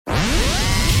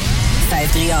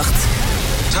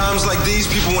538. Times like these,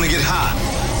 people want to get high.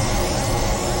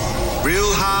 Real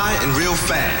high and real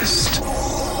fast.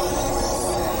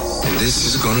 And this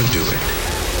is gonna do it.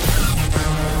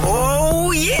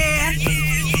 Oh, yeah!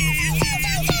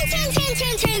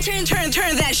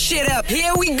 Turn that shit up.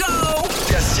 Here we go.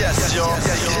 Yes, y'all.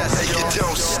 Yes, you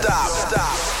don't stop.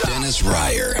 Dennis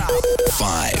Ryer,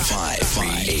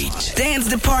 538. Dance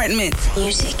department.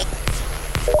 Music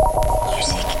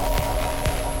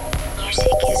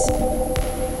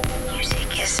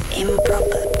is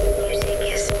improper. Music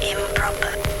is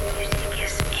improper.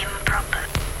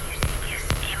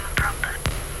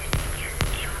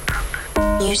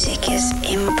 Music is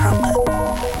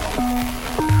improper.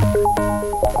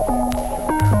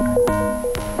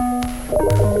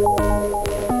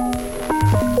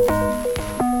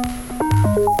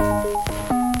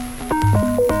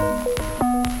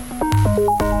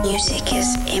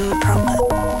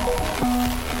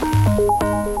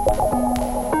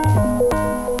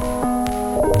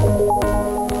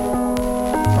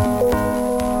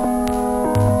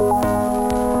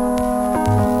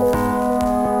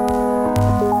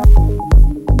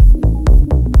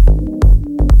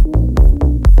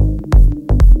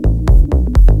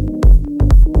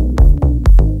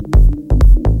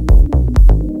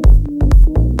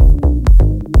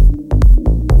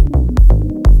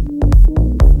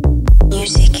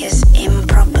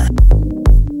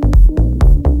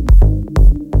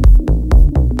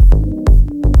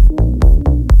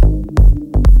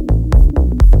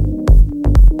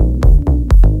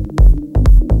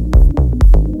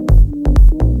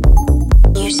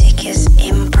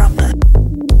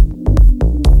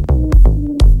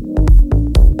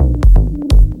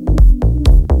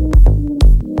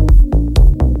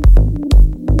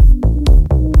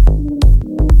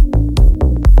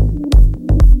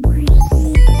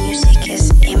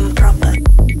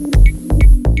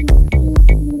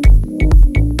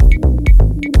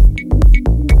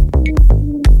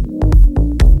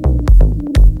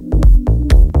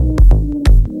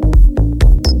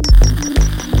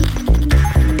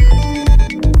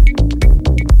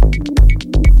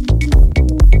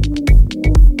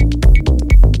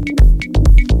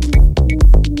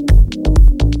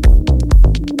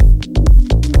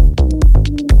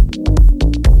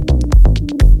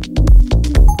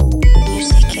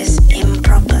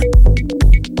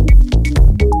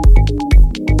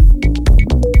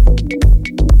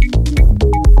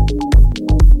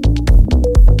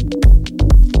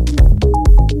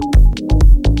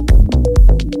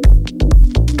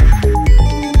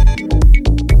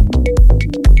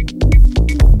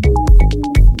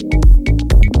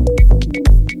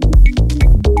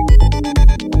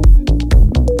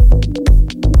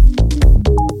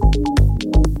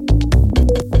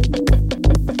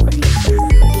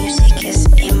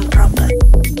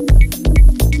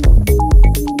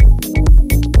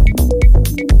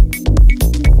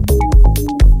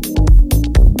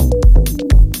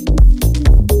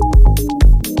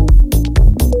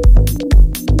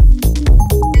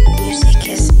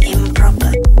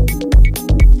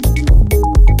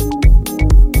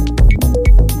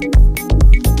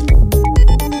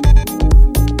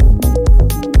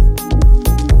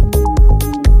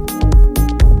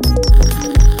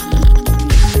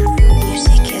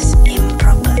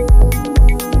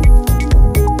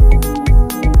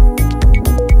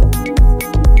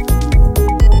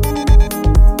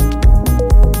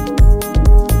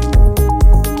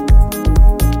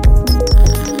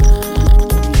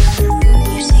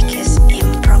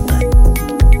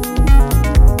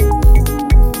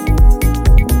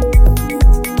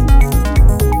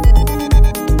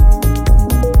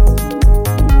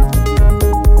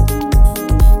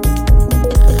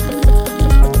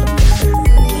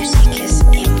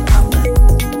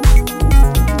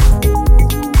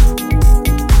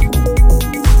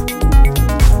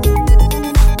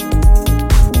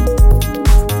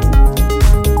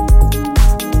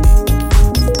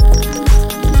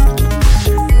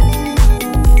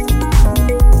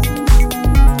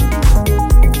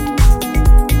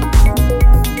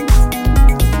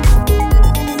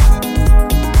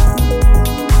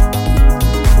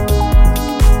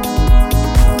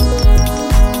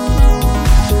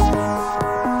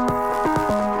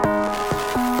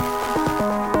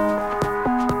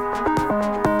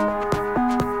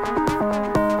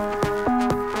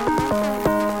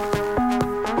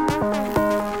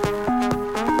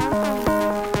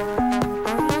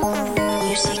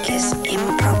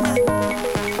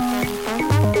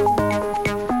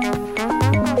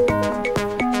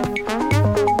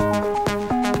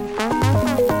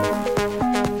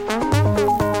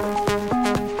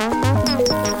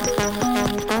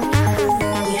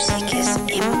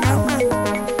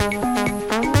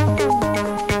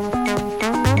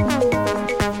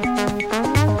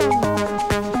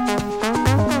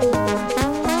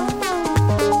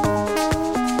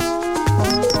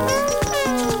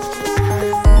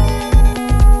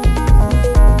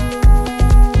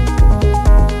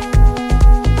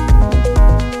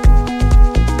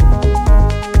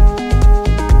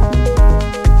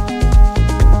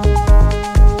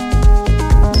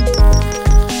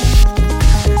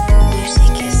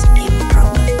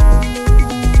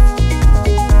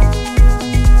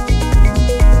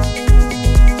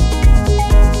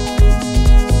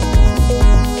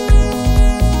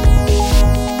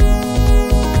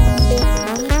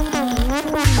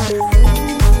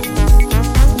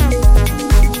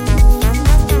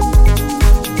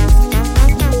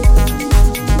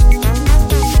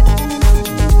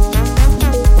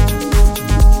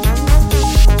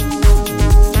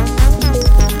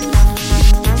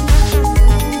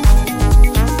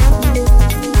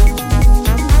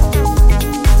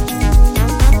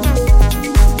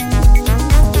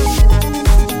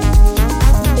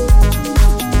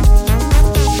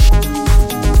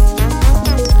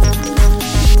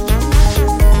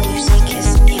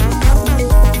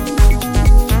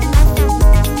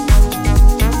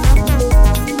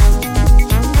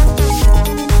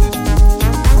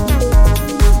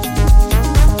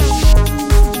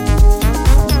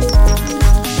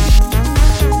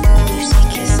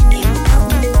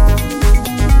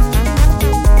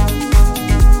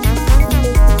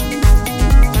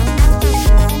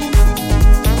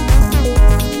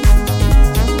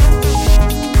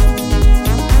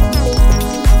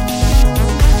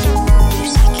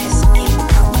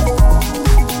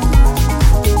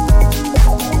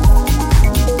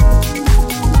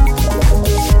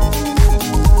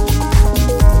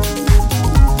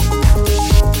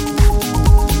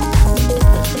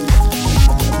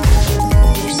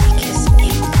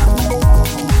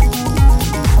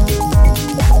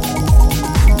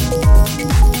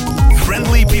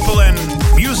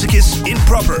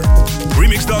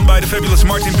 the fabulous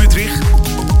Martin Butrich.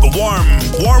 A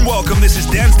warm welcome. This is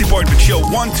Dance Department Show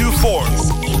 124.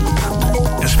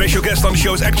 A special guest on the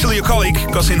show is actually a colleague,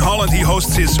 because in Holland he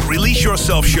hosts his Release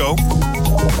Yourself show.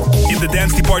 In the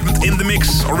Dance Department in the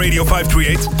Mix on Radio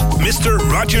 538, Mr.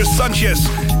 Roger Sanchez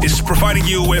is providing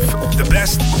you with the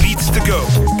best beats to go.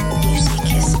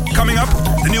 Coming up,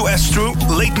 the new Astro,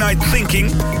 Late Night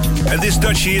Thinking. And this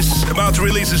Dutchie is about to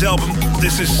release his album.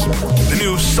 This is the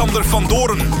new Sander van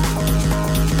Doren.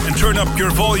 And turn up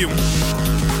your volume,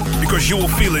 because you will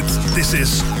feel it. This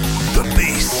is the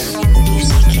bass.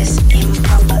 Music is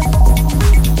improper.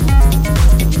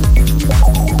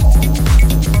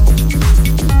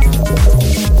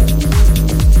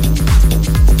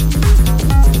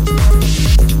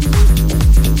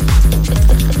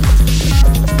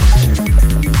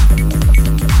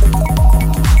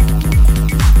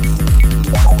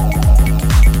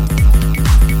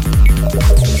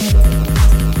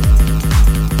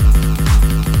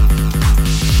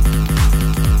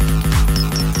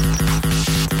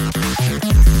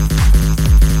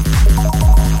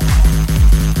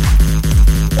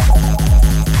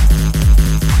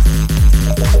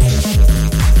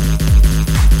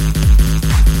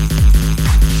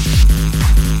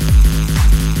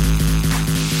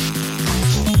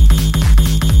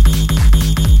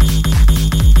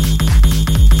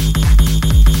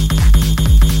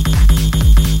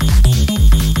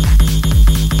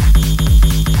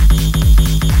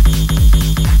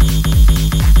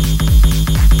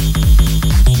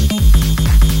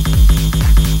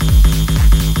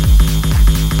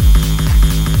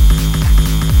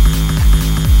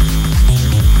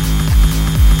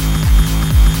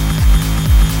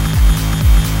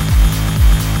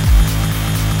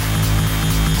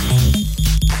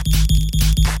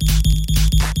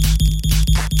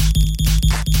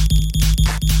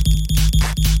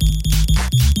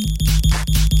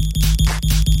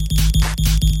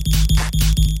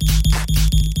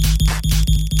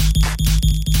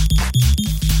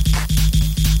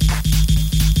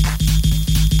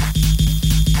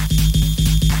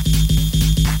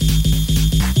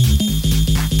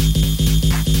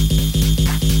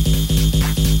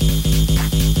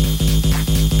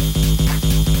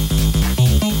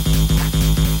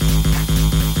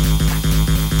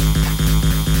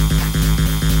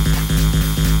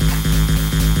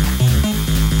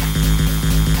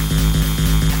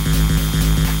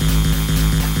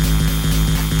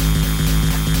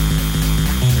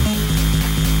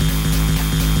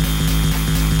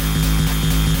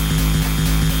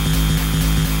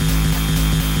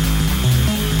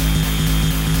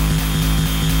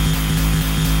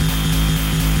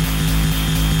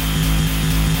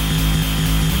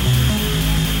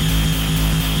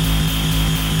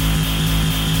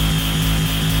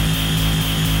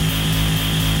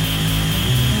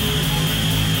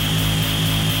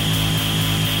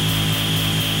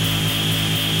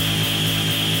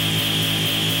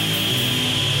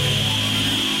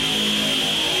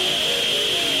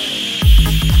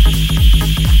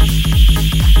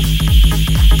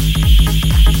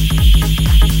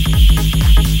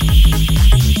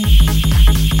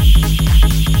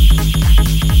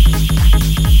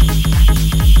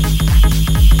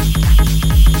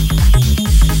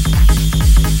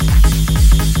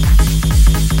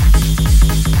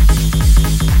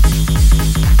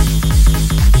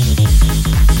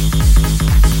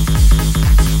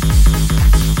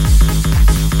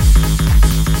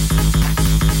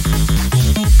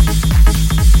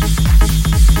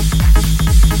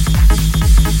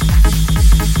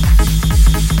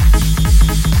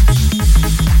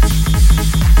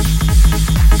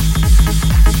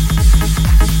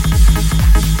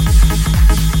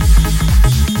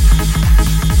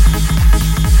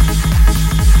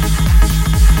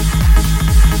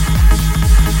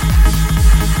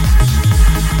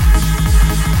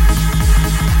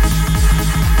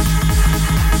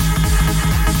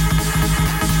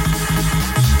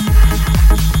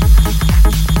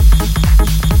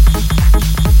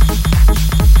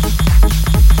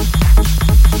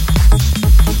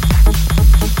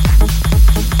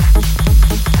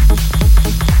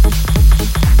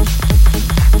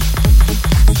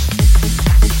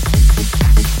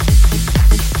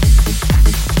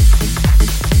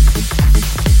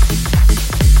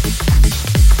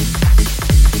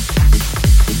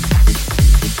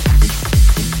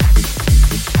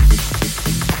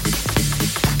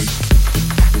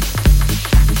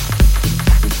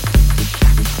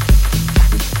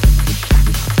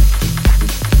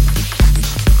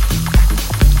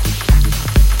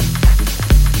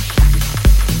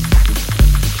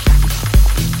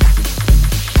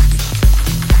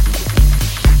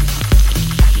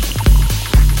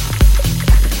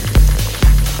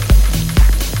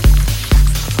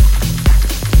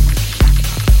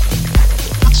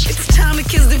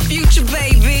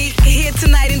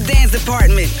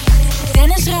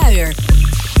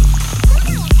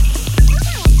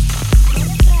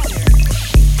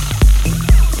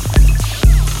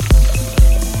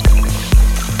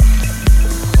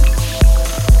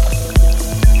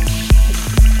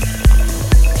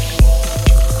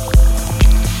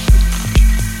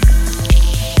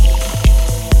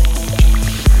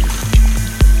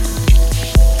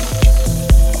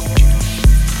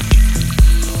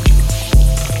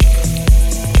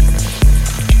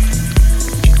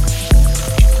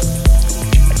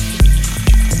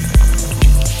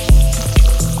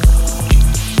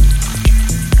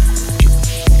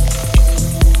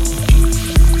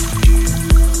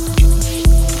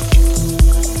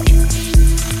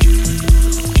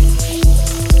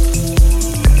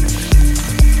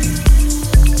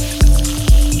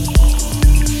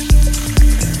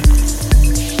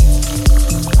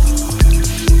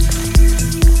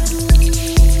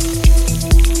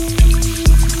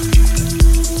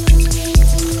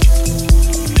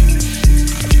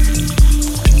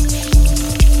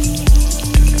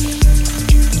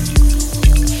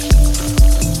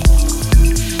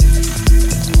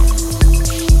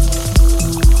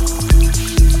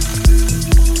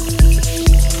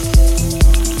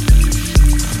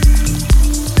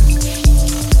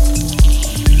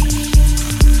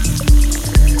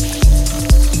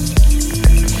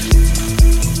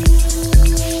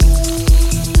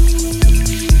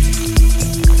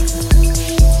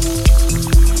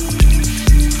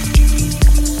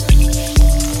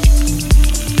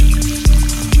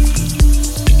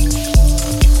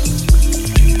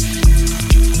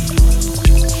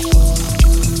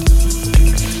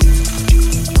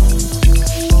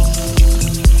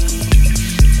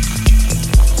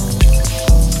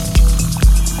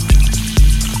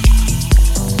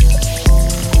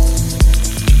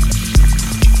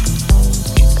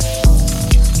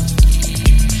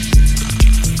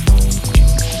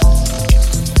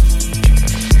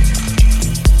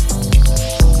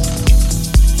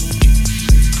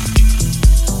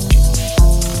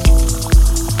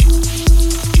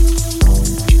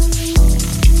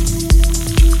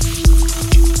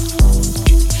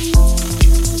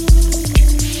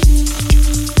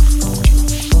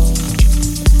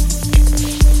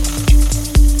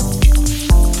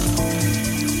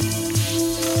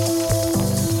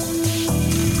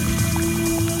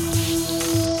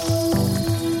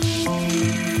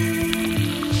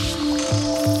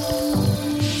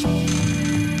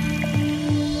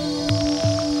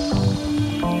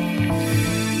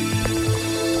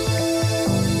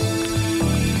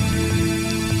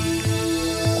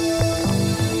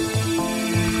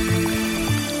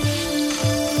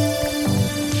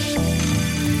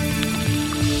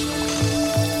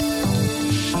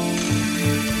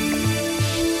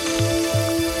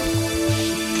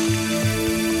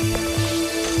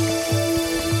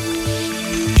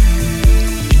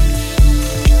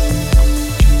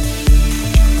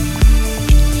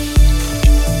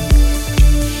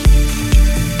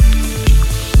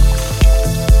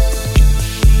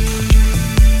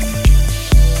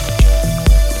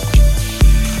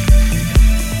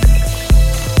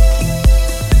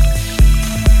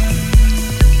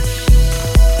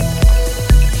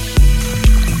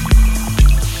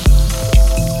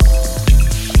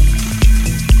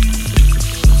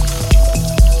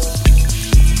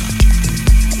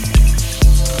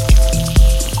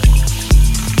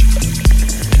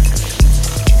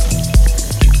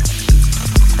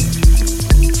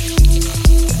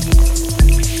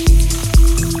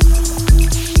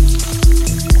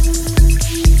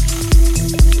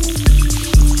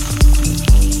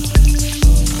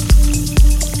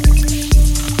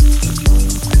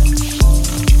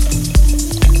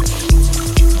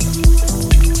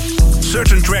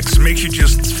 makes you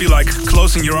just feel like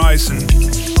closing your eyes and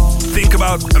think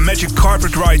about a magic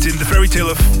carpet ride in the fairy tale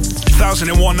of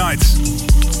 1001 Nights.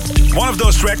 One of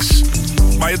those tracks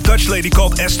by a Dutch lady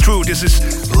called S. True. This is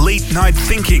Late Night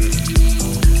Thinking.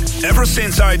 Ever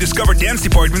since I discovered Dance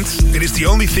Department, it is the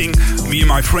only thing me and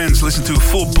my friends listen to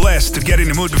full blast to get in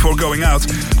the mood before going out.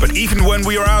 But even when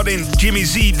we are out in Jimmy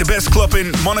Z, the best club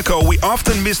in Monaco, we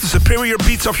often miss the superior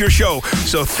beats of your show.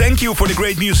 So thank you for the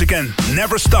great music and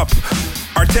never stop.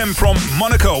 Artem from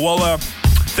Monaco. Well,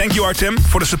 thank you, Artem,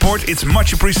 for the support. It's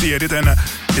much appreciated. And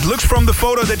it looks from the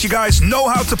photo that you guys know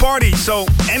how to party. So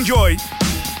enjoy.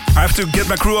 I have to get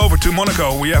my crew over to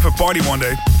Monaco. We have a party one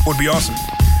day. Would be awesome.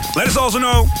 Let us also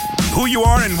know who you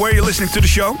are and where you're listening to the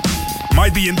show.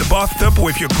 Might be in the bathtub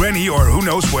with your granny or who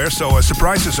knows where, so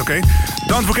surprise us, okay?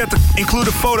 Don't forget to include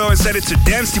a photo and send it to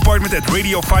dancedepartment at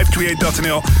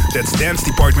radio538.nl. That's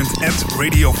dancedepartment at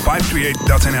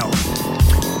radio538.nl.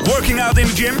 Working out in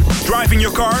the gym, driving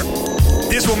your car.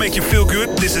 This will make you feel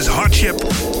good. This is Hot Chip,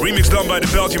 remix done by the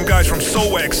Belgium guys from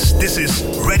Soulwax. This is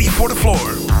Ready for the Floor.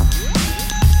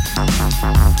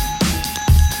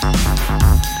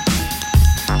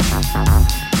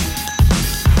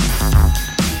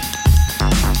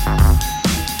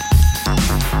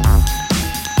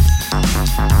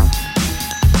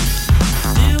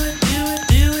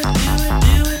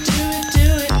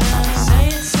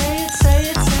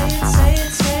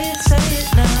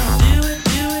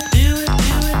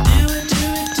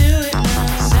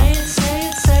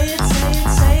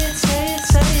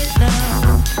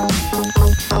 Now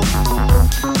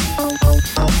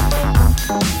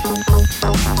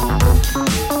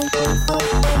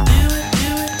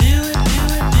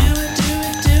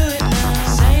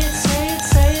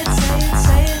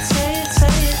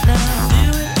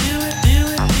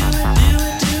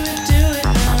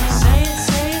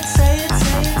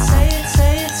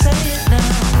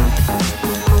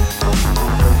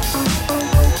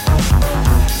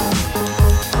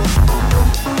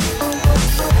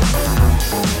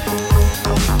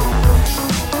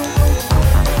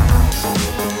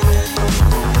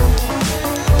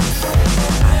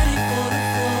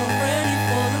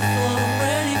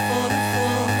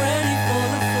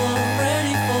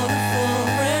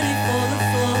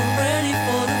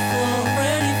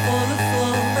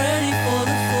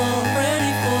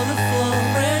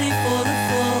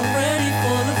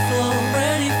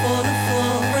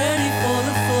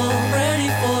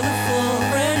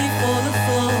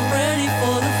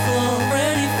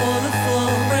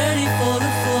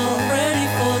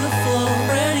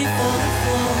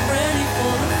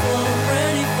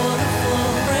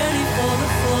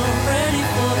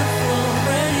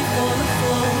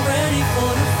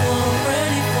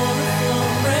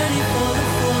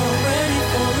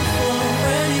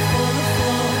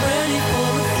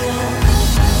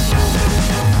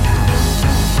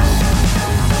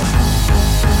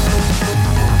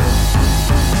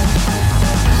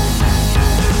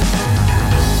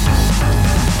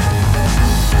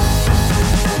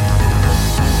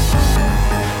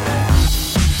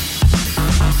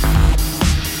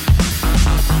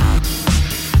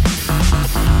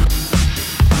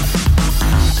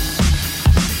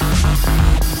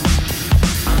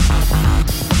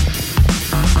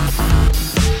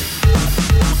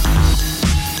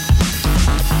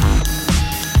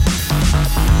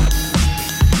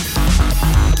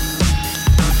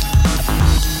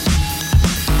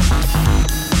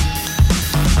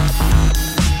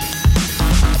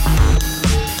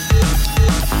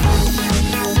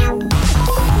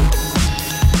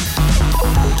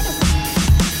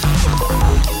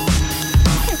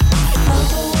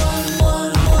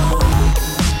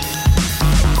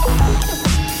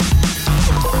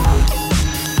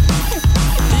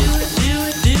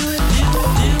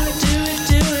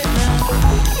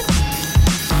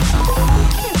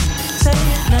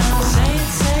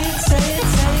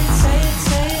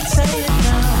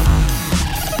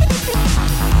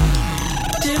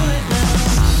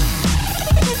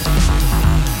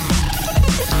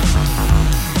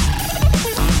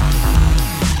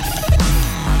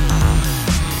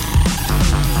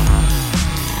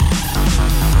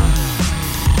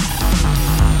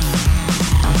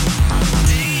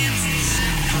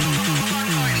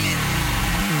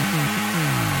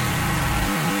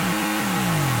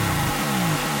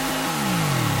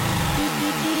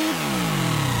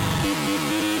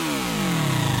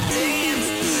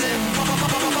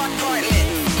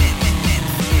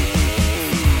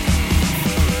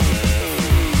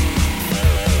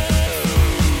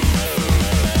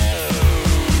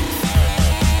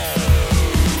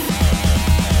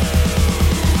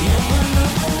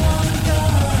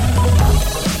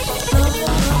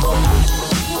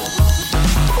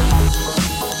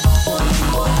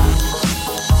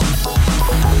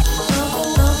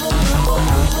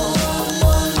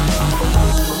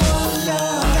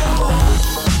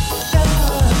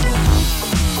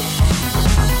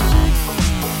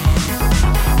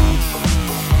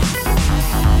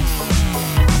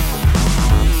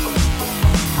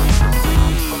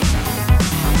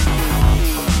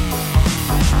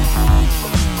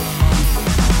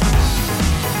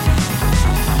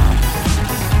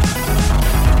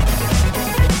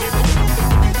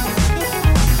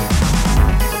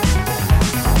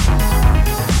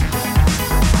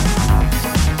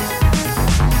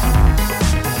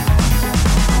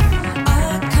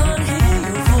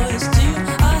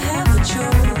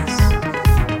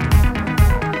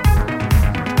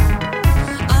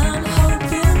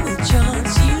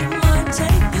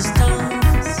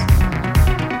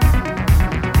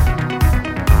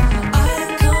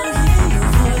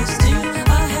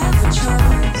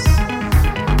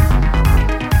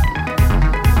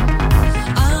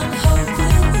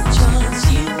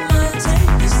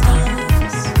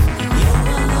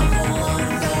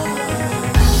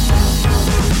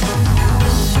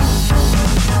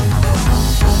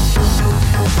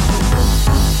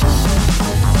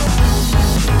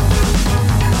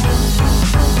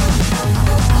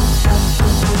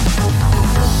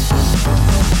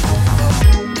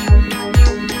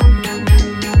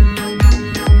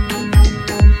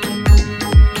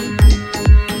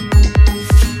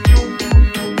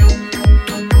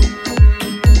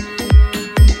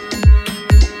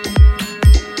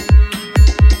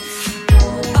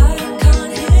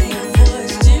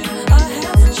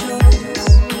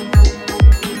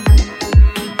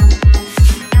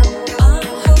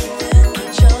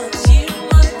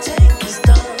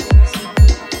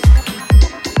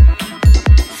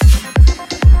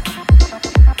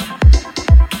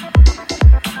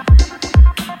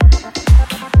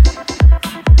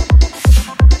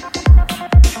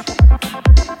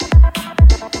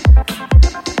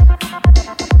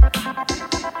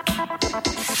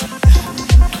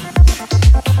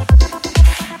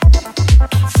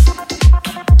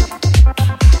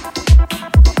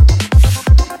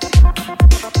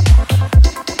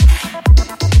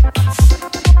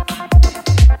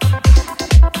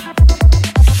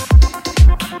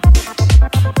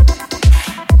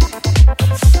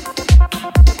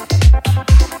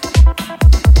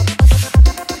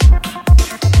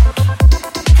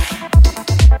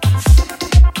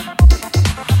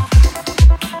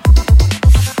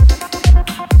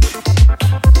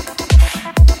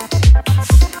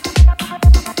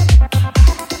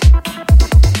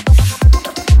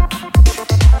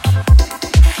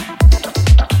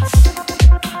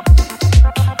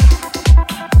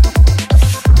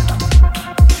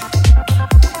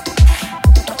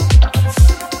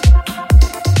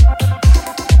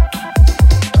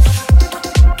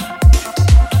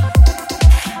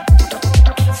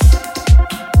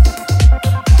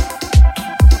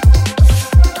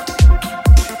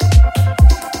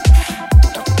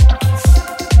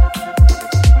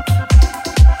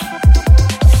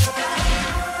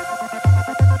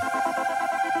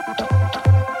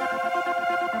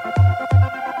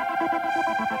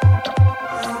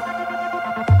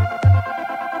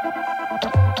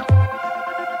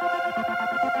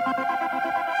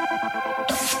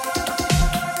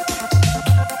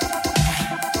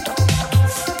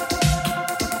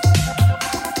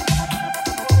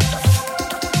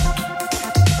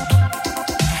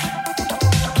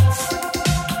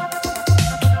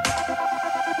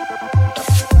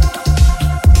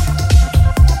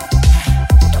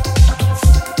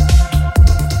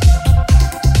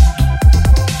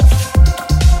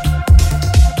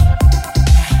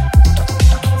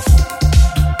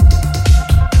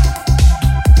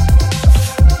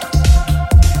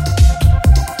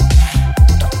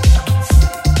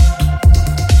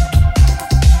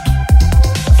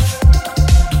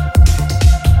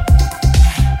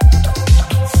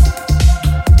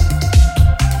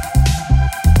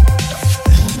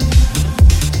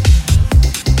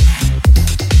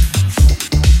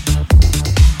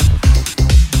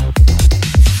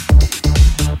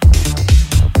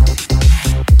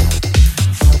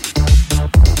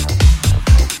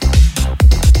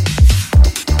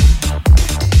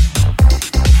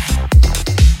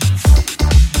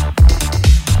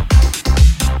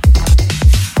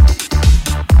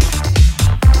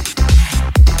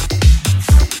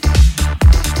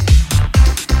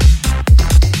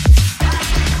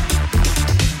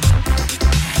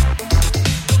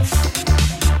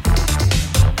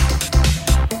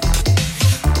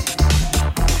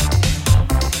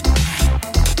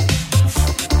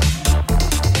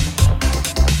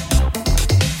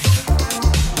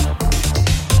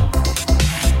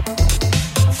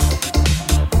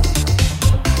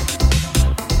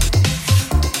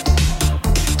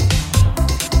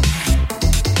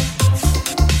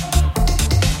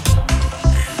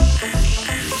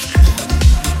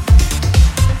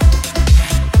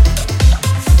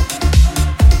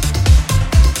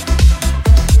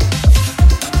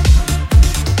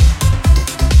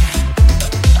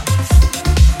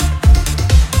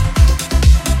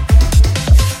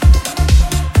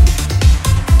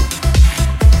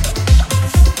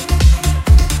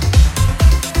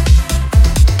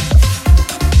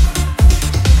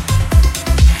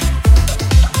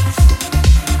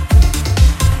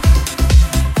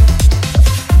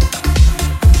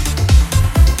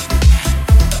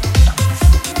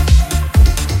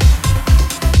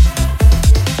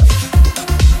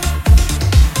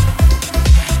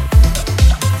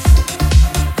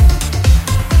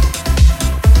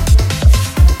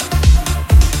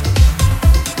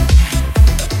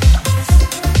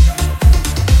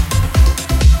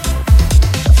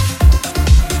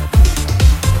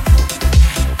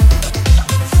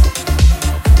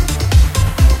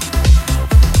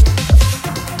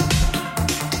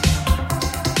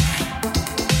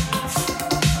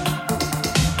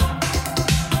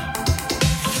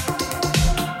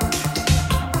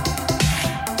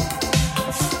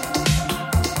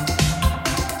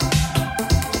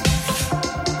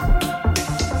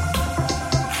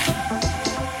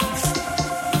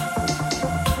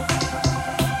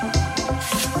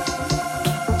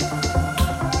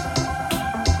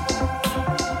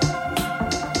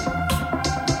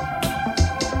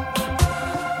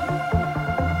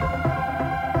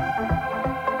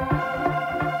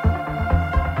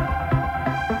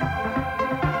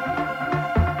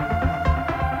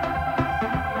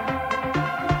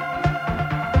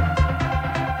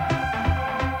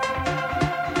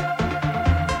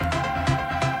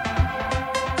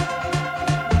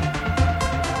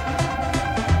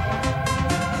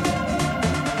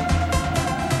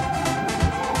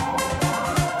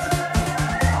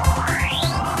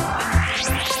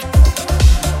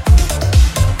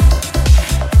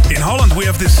we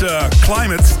have this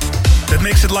climate that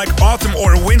makes it like autumn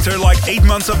or winter, like 8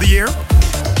 months of the year.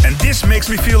 And this makes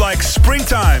me feel like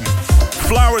springtime.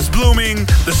 Flowers blooming,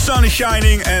 the sun is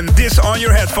shining, and this on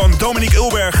your head from Dominique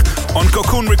Ulberg on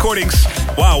Cocoon Recordings.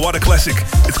 Wow, what a classic.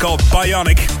 It's called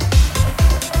Bionic.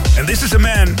 And this is a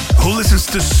man who listens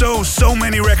to so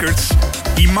many records.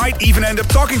 He might even end up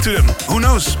talking to them. Who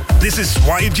knows? This is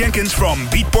Wyatt Jenkins from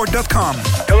Beatport.com.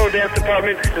 Hello, Dance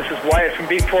Department. This is Wyatt from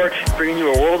Beatport, bringing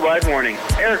you a worldwide warning.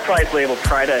 Eric Pride's label,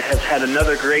 Prida, has had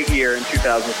another great year in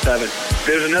 2007.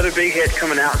 There's another big hit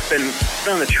coming out. It's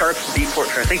been on the charts of Beatport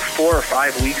for, I think, 4 or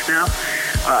 5 weeks now.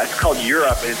 It's called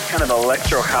Europe. It's kind of an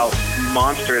electro house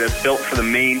monster that's built for the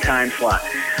main time slot.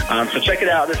 So check it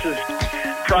out. This is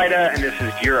Prida, and this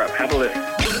is Europe. Have a listen.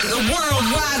 The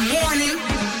worldwide warning.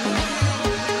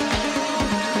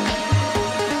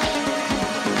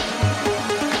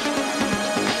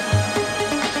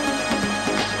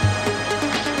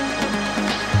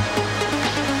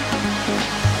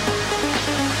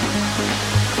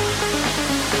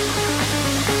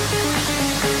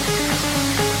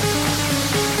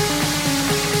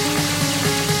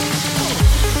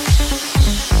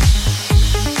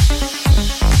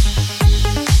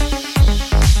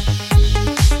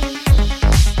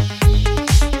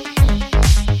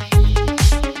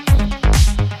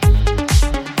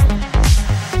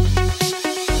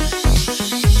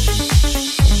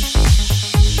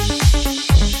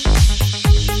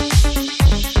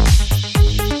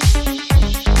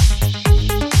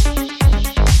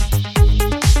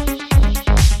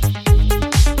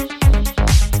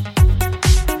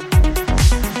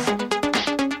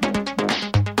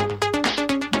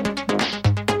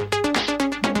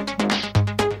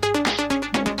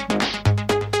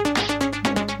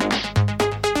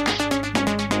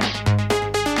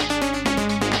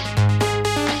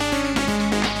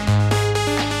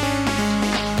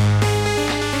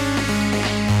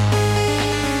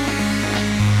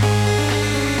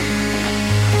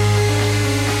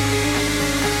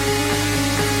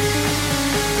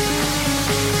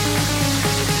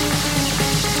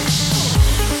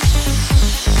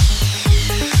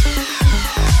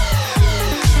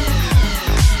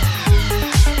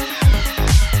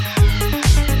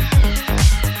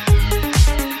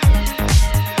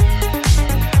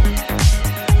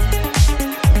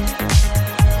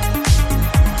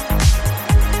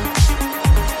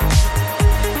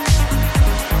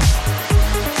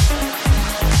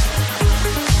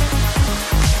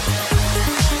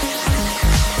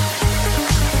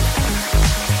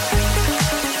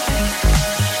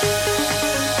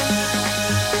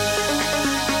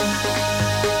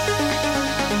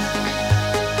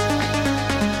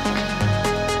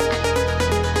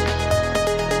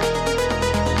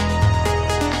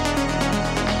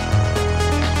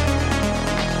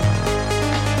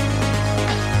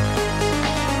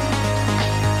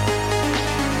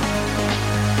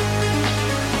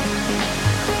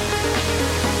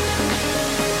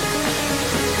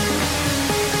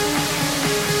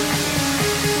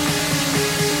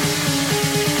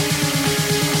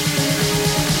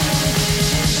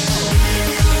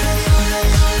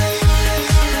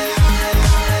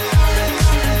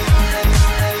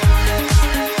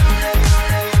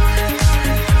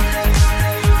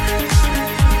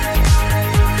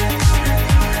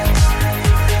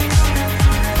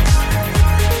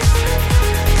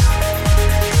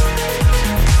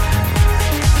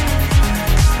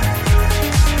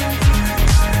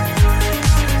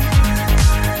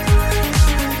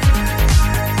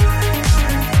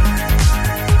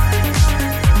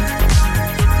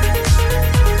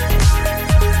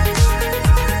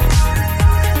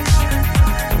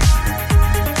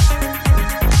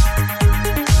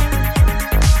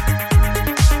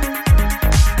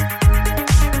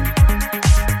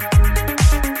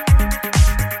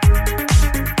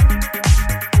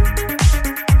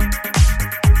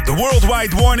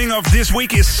 Worldwide warning of this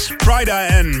week is Prida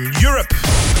and Europe.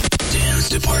 Dance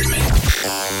Department.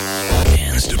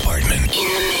 Dance Department.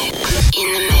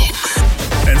 In the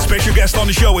mix. And special guest on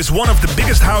the show is one of the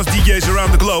biggest house DJs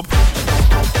around the globe.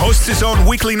 Hosts his own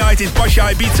weekly night in Pasha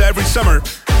Ibiza every summer.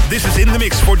 This is In the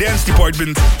Mix for Dance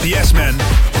Department, the S-Man,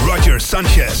 Roger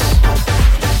Sanchez.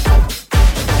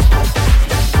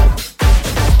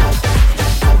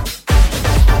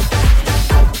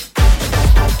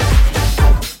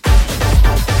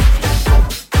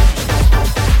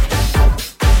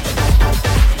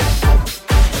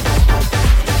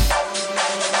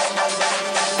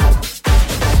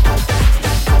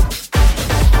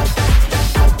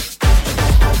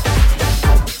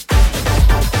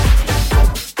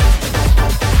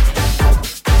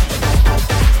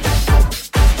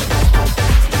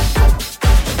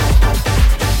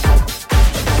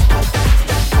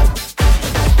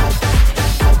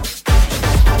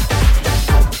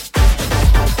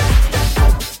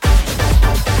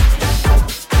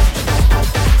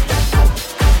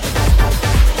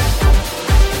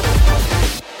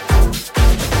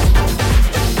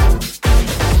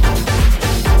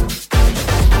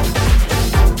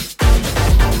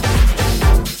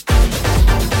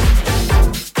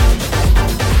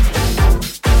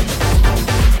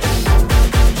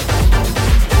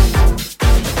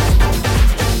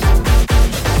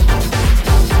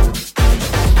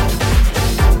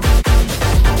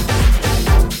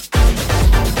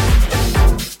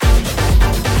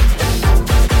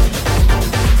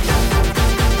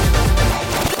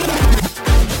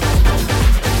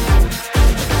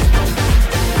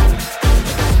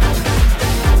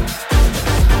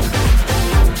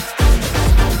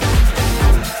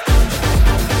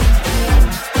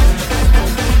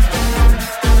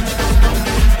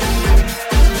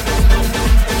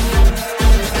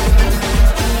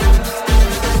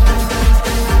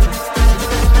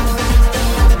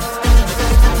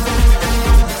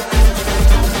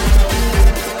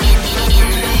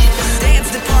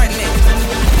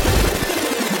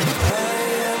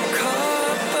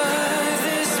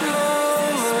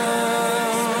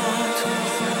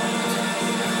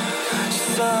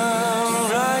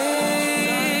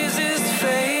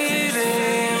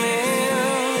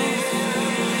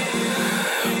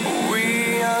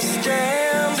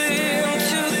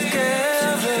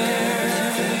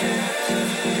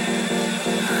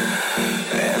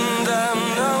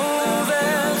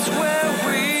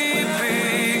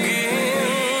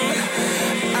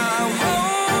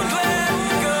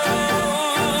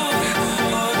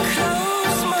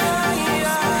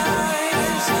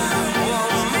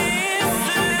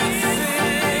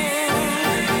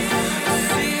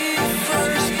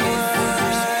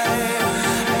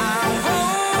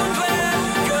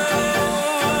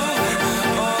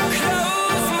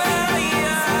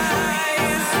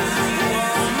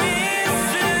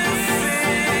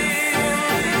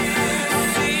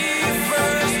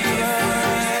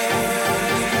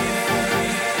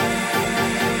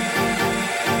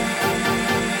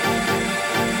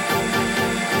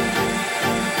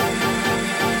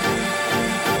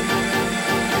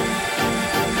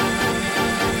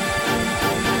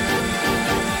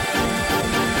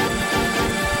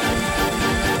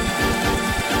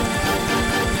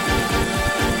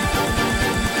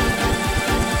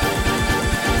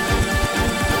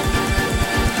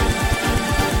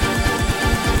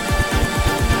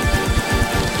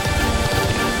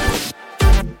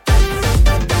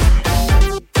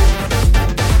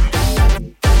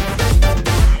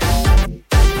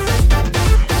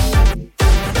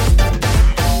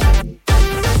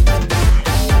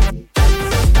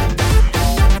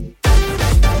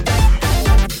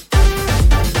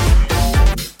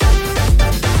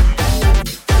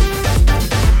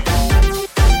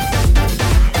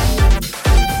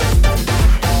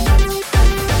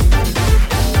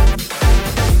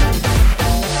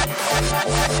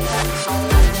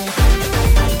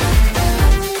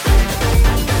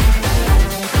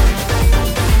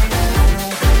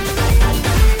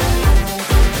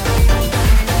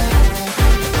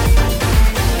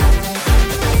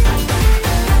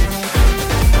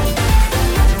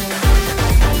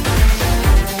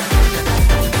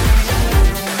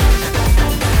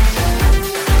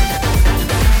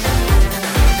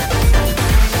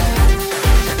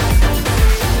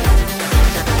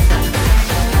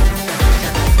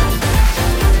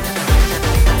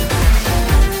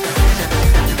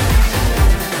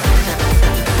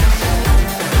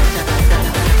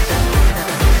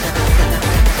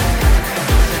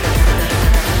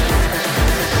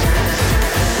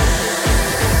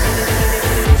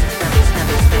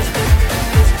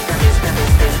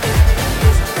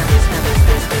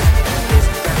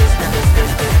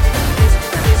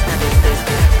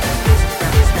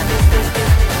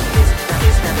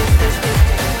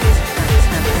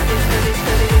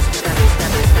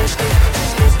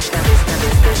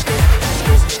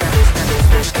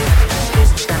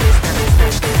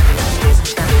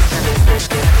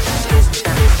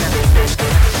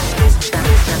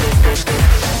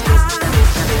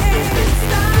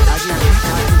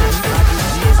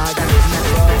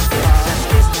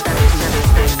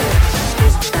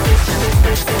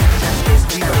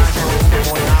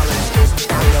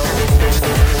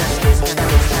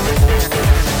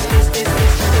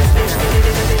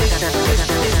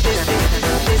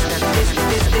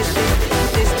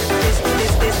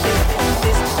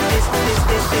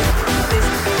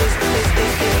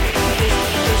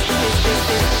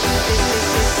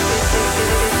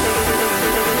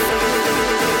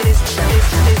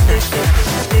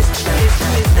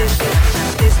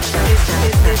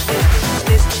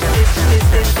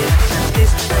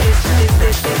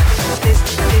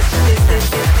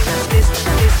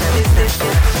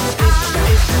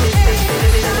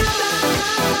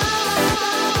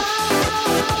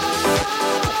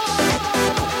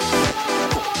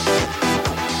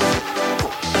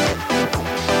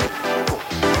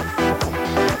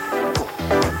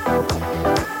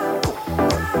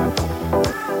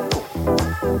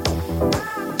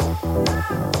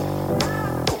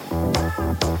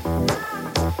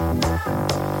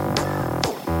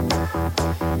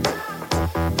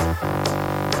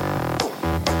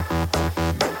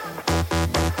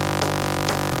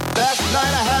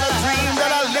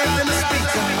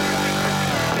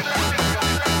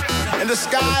 the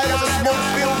sky was a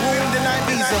smoke-filled room in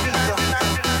Ibiza.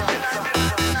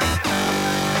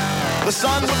 The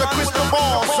sun was a crystal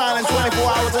ball shining 24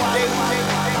 hours a day.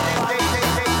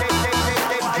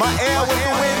 My air was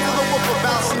the wind of the woofer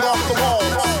bouncing off the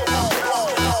walls.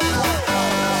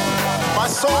 My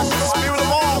soul was the spirit of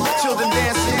all the children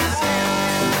dancing.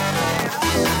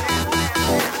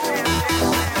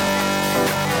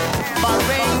 My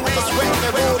rain was the sweat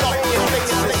that rolled off their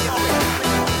faces.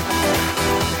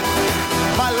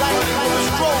 My lightning was a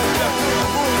strobe that filled the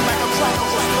room like a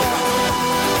tropical storm.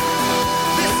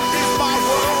 This is my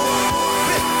world.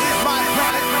 This is my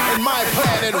planet, and my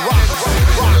planet rocks.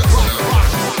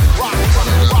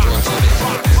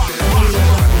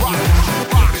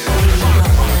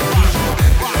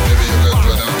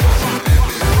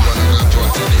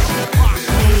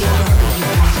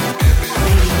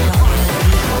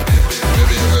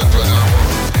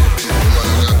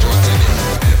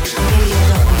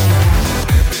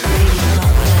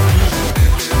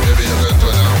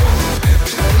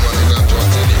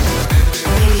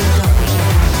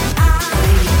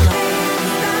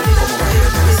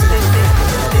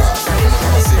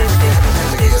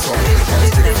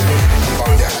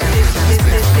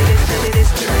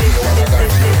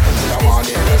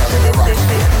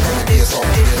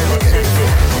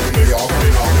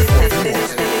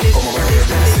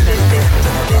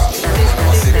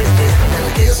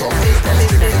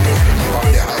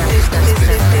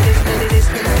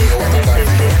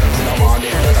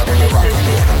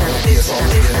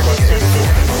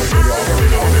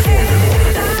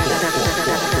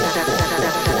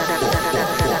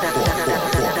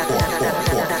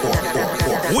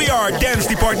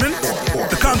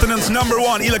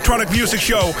 #1 electronic music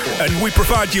show, and we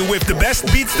provide you with the best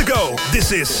beats to go.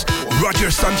 This is Roger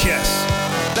Sanchez.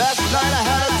 Last night I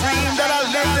had a dream that I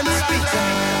lived in a speaker.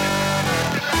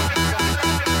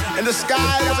 In the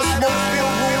sky was a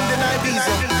smoke-filled room in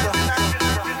Ibiza.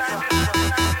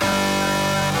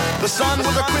 The sun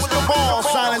was a crystal ball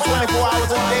shining 24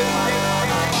 hours a day.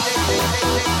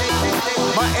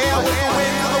 My air was the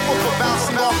wind of the woofer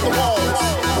bouncing off the walls.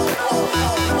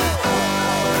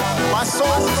 My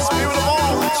soul was the spirit of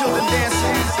all the children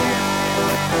dancing.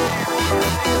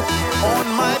 On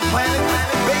my planet,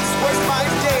 bass was my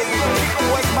day, kick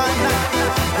was my night.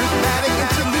 Rhythmic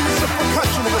interludes of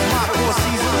percussion was my 4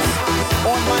 seasons.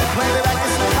 On my planet, I can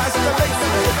see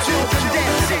constellations of children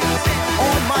dancing.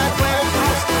 On my planet,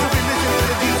 house to religion,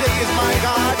 the DJ is my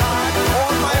God.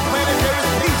 On my planet, there is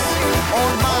peace.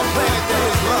 On my planet, there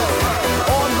is love.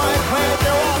 On my planet,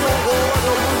 there are no wars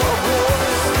or rumor of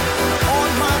wars. On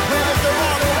my planet, there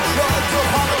are no drugs or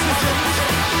politicians.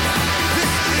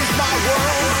 This is my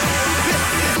world.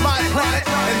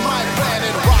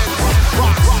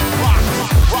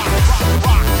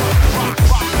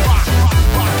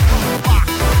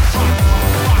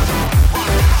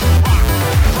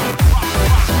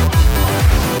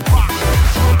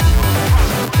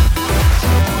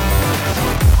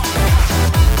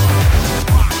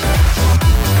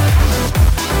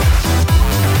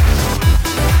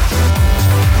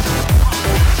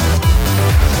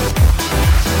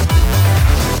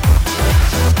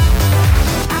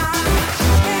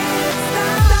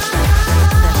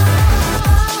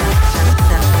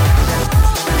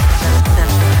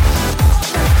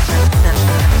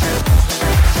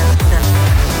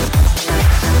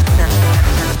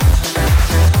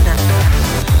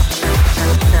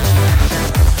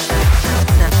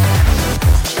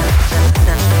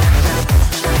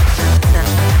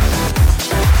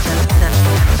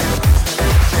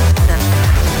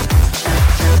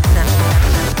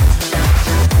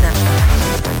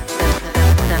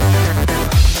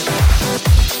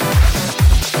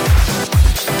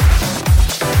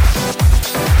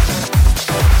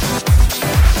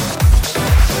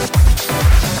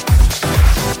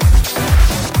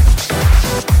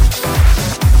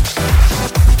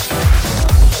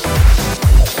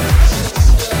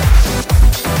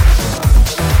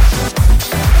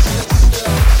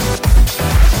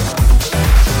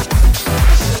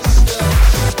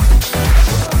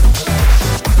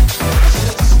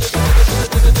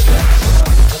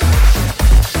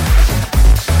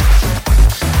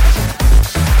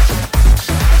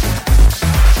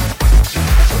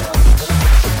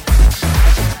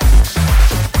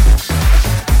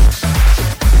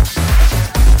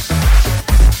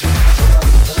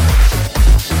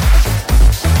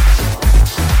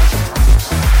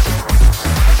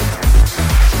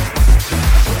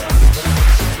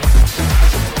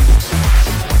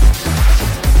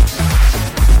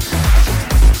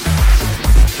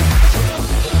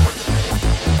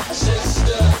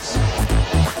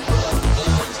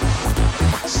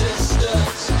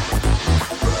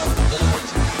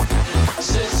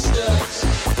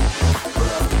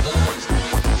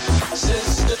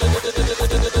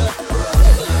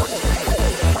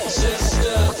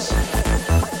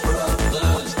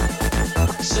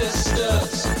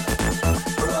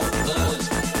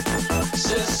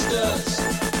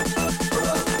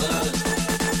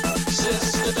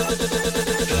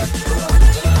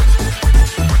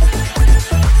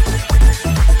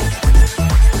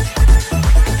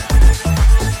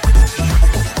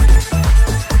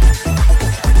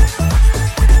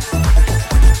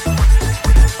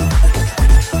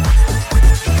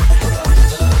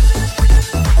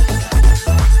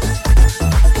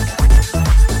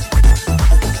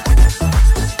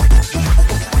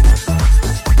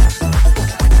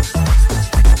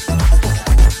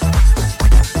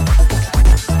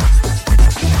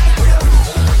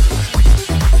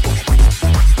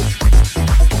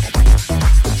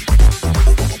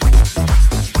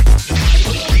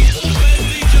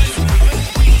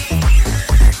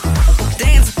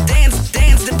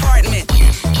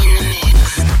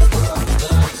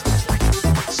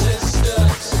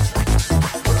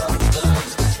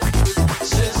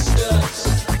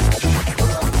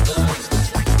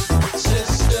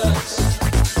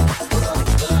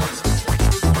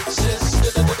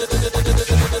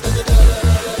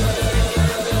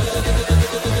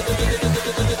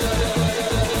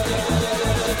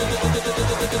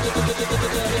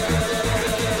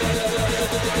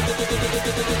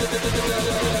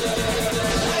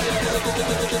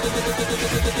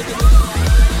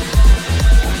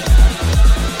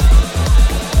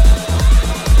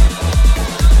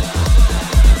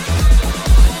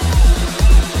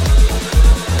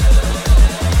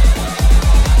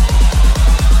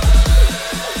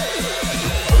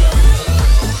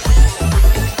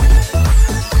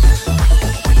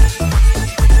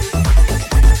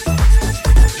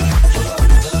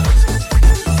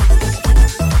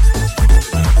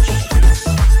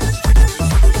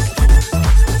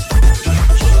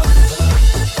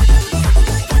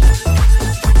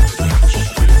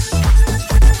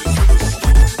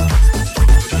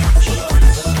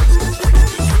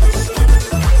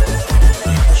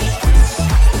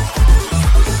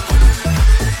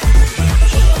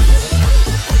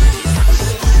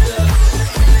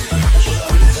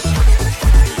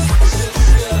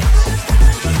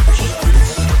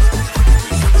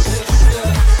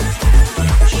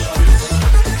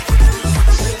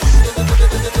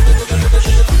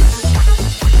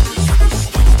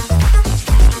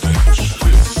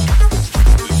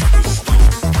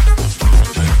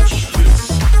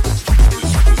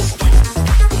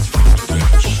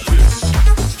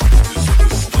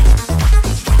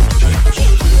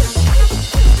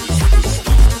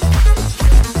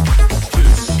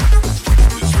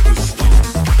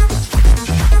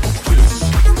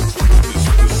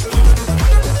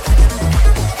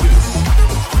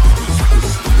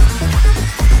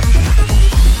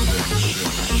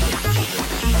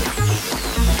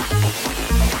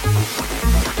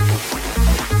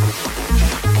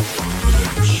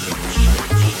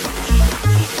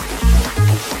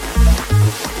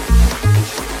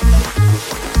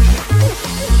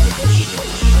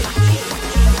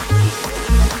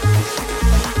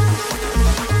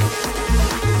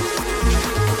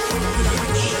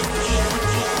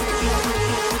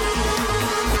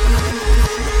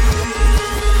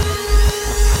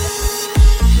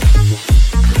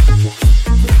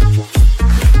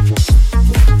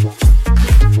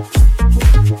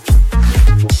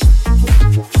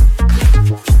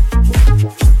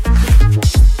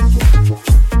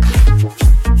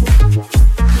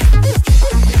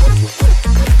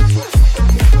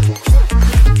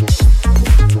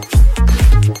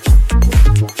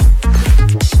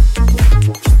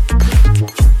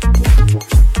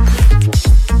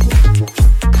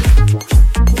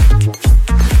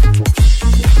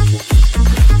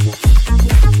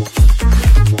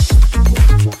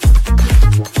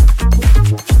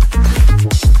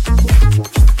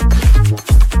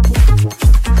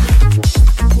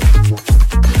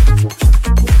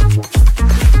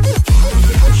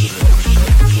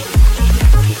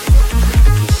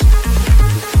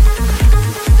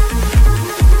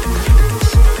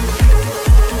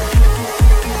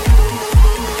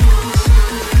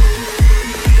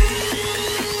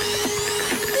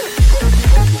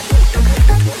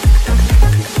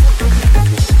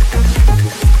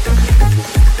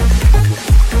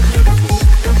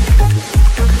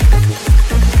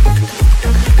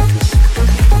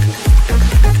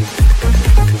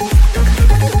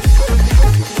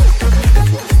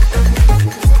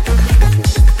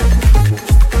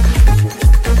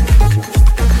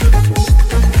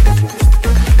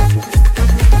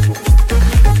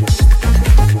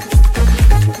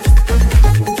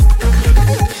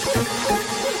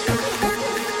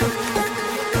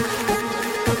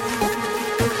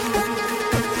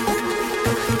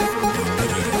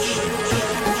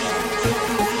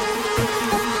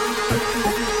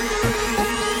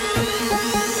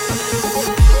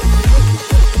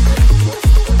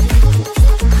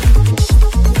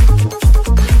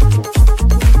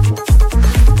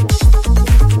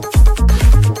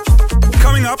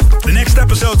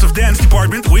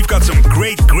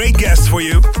 great guests for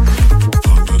you.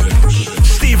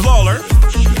 Steve Lawler,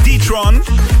 D-Tron,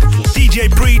 DJ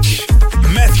Preach,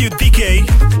 Matthew DK,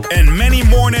 and many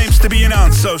more names to be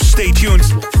announced, so stay tuned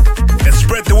and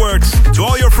spread the word to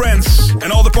all your friends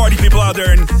and all the party people out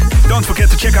there. And don't forget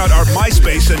to check out our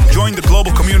MySpace and join the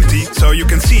global community so you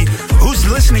can see who's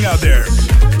listening out there.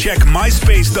 Check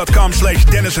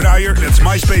myspace.com/Dennis Ruijer. That's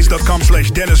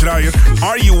myspace.com/Dennis Ruijer.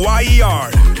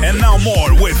 Ruyer. And now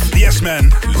more with the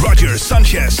S-Man, Roger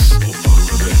Sanchez.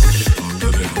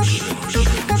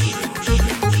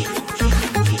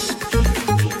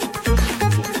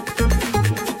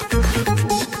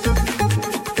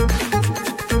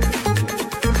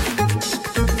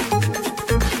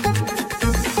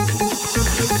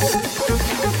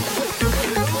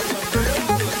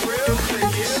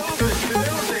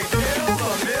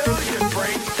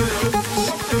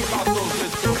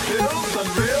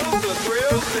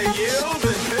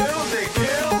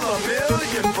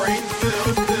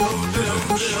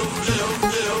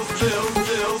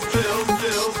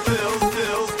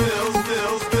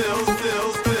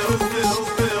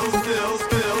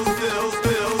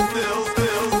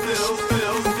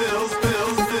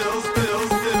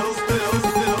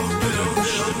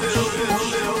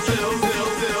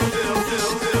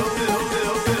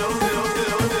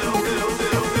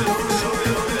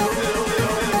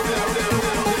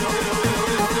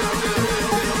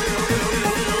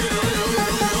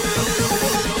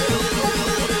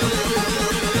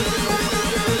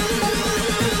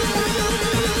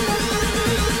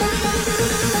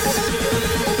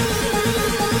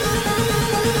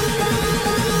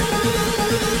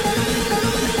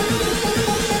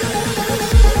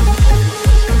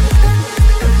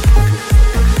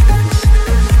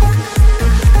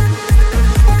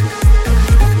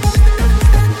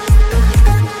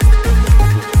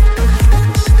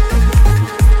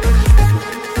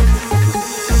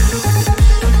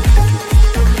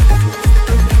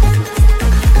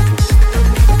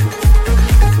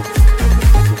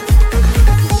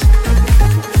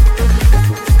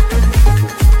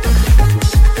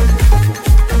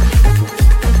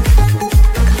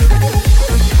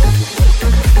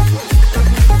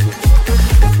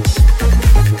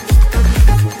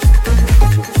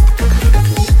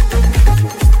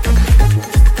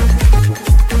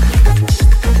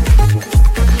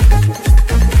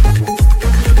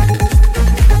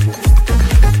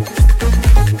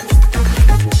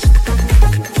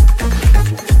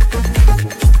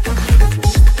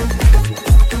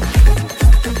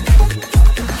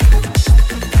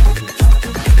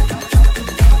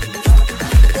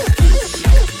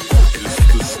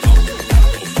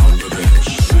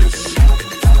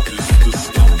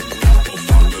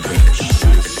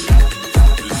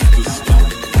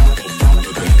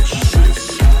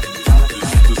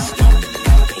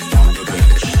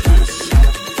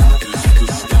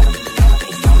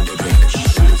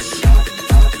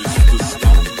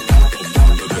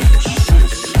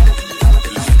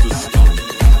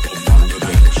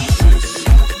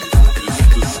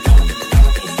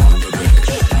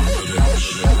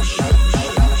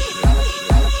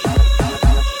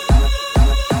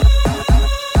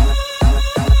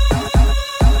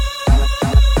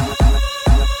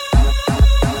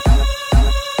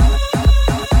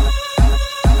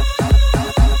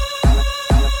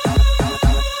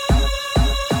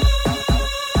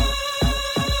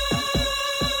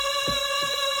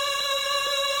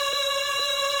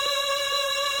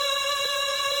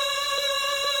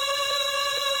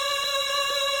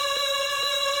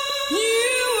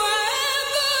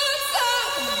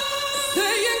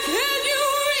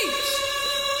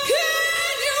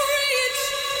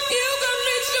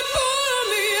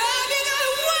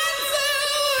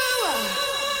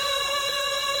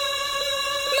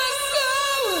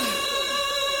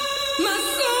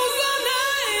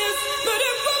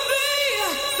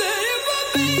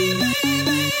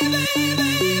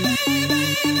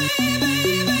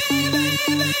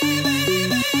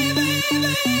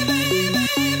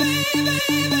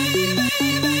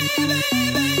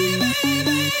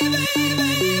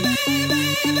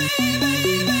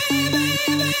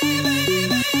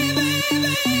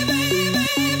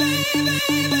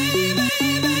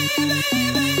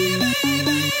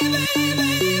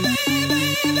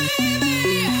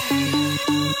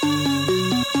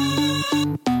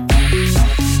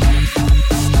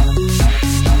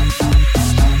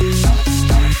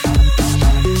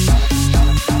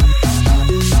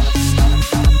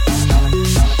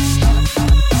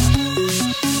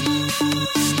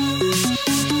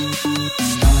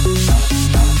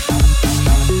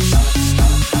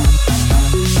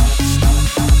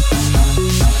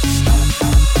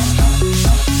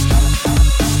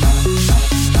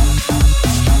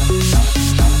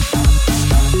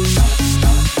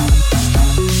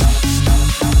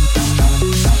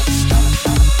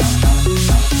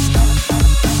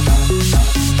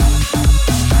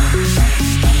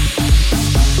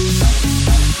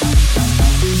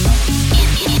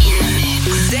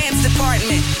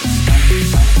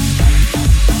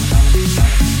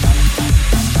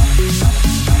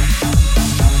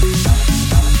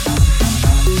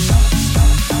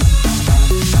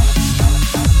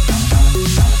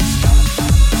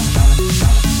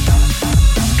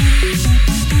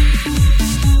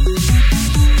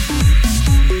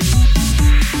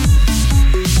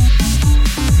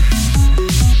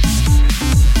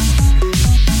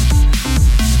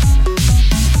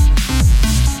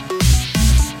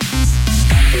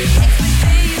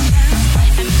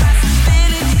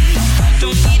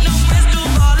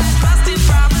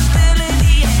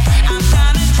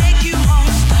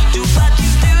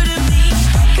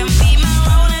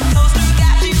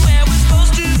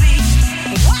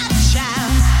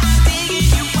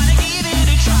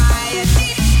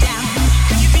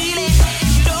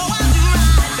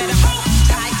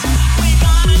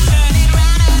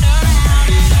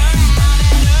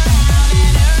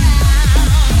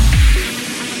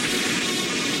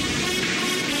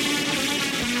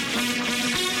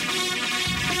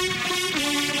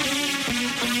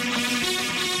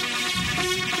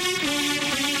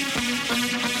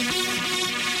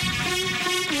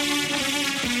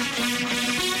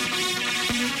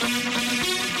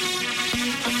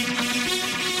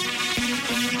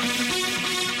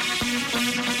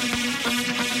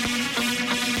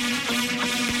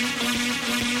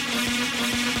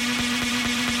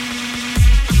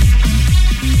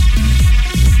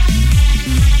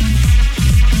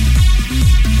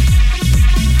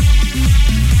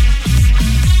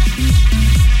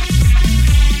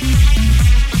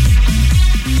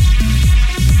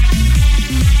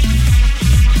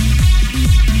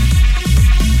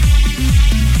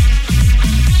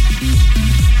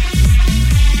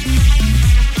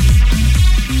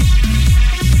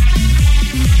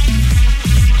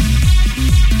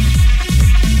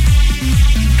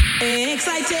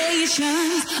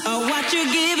 imitations of what you're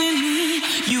giving me.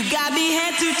 You got me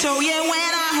head to toe, yeah, when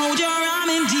I hold your arm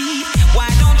in deep. Why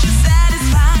don't you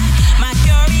satisfy my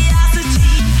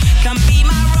curiosity? Come be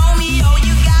my Romeo,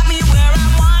 you got me where I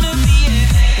wanna be.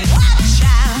 Watch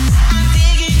out, I'm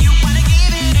digging you, wanna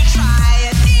give it a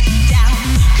try. Deep down,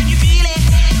 can you feel it?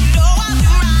 You know I'll do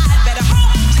right, better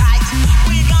hold tight.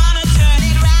 We're gonna turn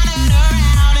it round and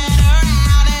around and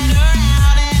around and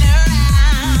around and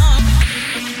around.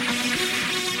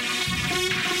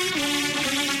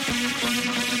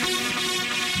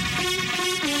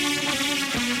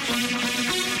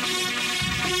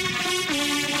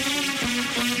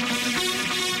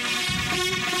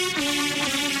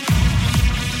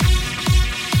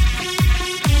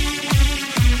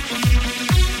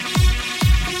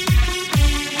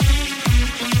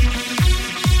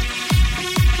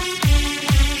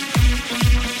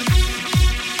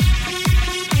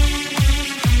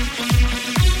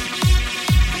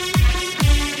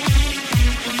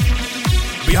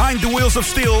 Behind the Wheels of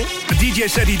Steel, a DJ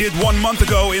set he did 1 month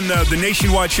ago in the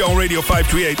nationwide show on Radio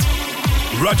 538.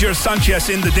 Roger Sanchez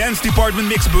in the dance department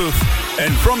mix booth.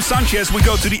 And from Sanchez we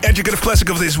go to the educative classic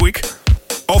of this week.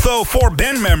 Although 4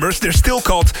 band members, they're still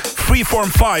called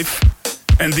Freeform 5.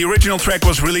 And the original track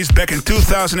was released back in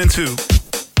 2002.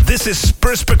 This is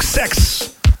Perspex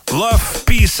Sex. Love,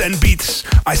 peace and beats.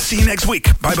 I see you next week.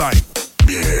 Bye bye.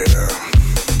 Yeah,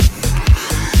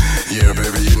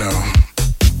 baby, you know.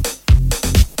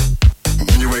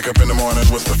 When you wake up in the morning,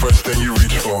 what's the first thing you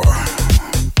reach for?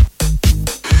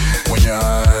 When your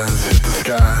eyes hit the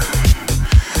sky.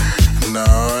 No,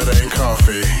 it ain't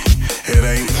coffee. It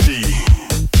ain't tea.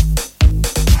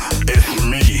 It's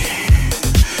me.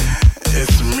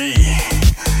 It's me.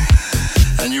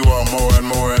 And you are more and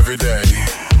more every day.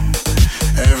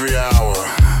 Every hour.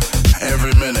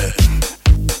 Every minute.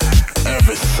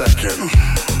 Every second.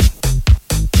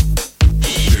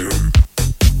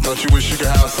 Don't you wish you could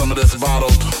have some of this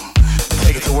bottled?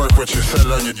 Take it to work with you, set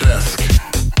it on your desk.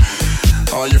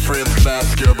 All your friends could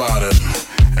ask you about it.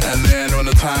 And then when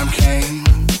the time came,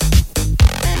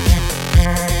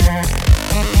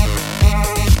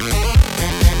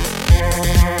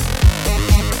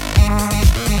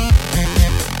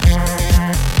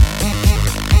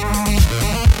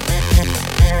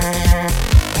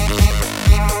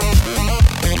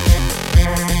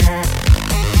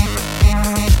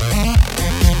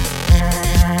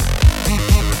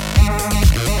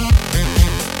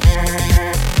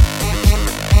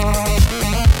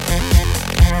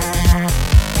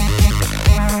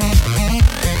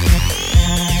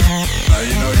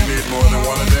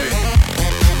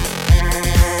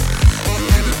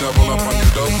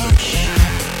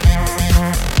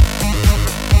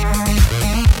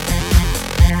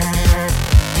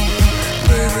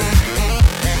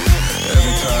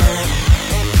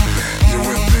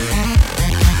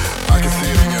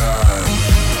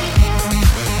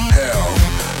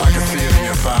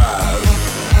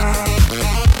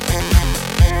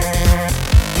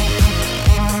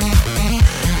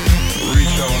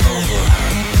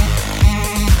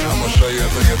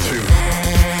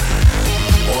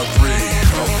 What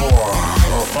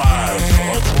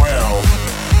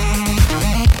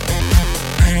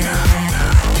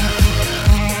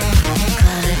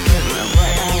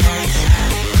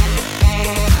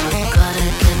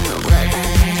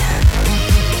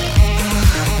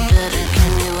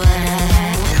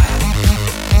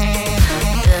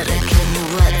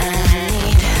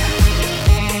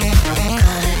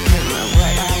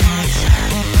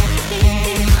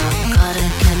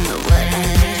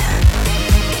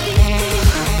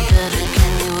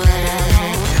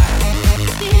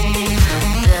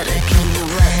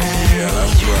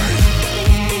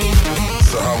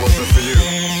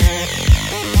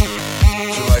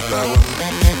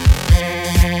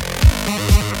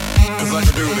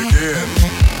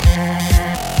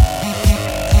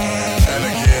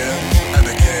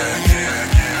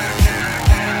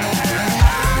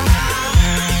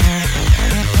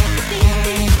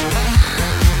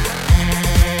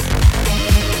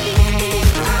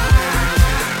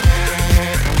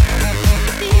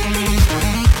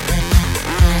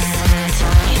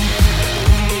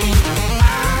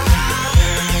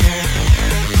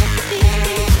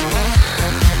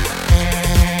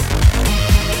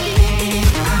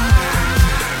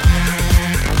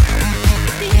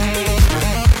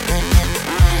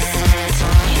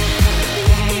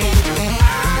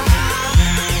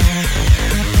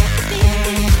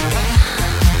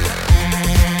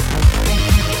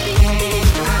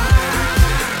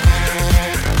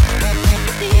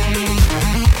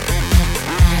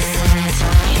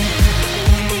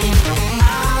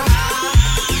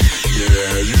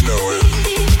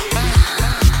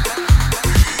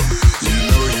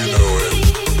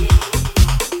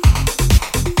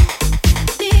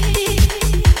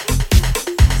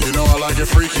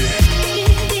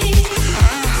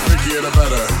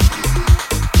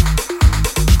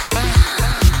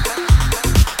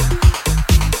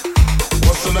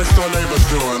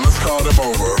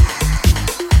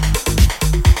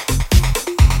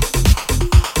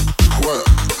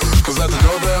Was that the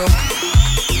doorbell?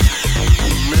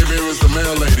 Maybe it was the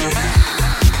mail lady.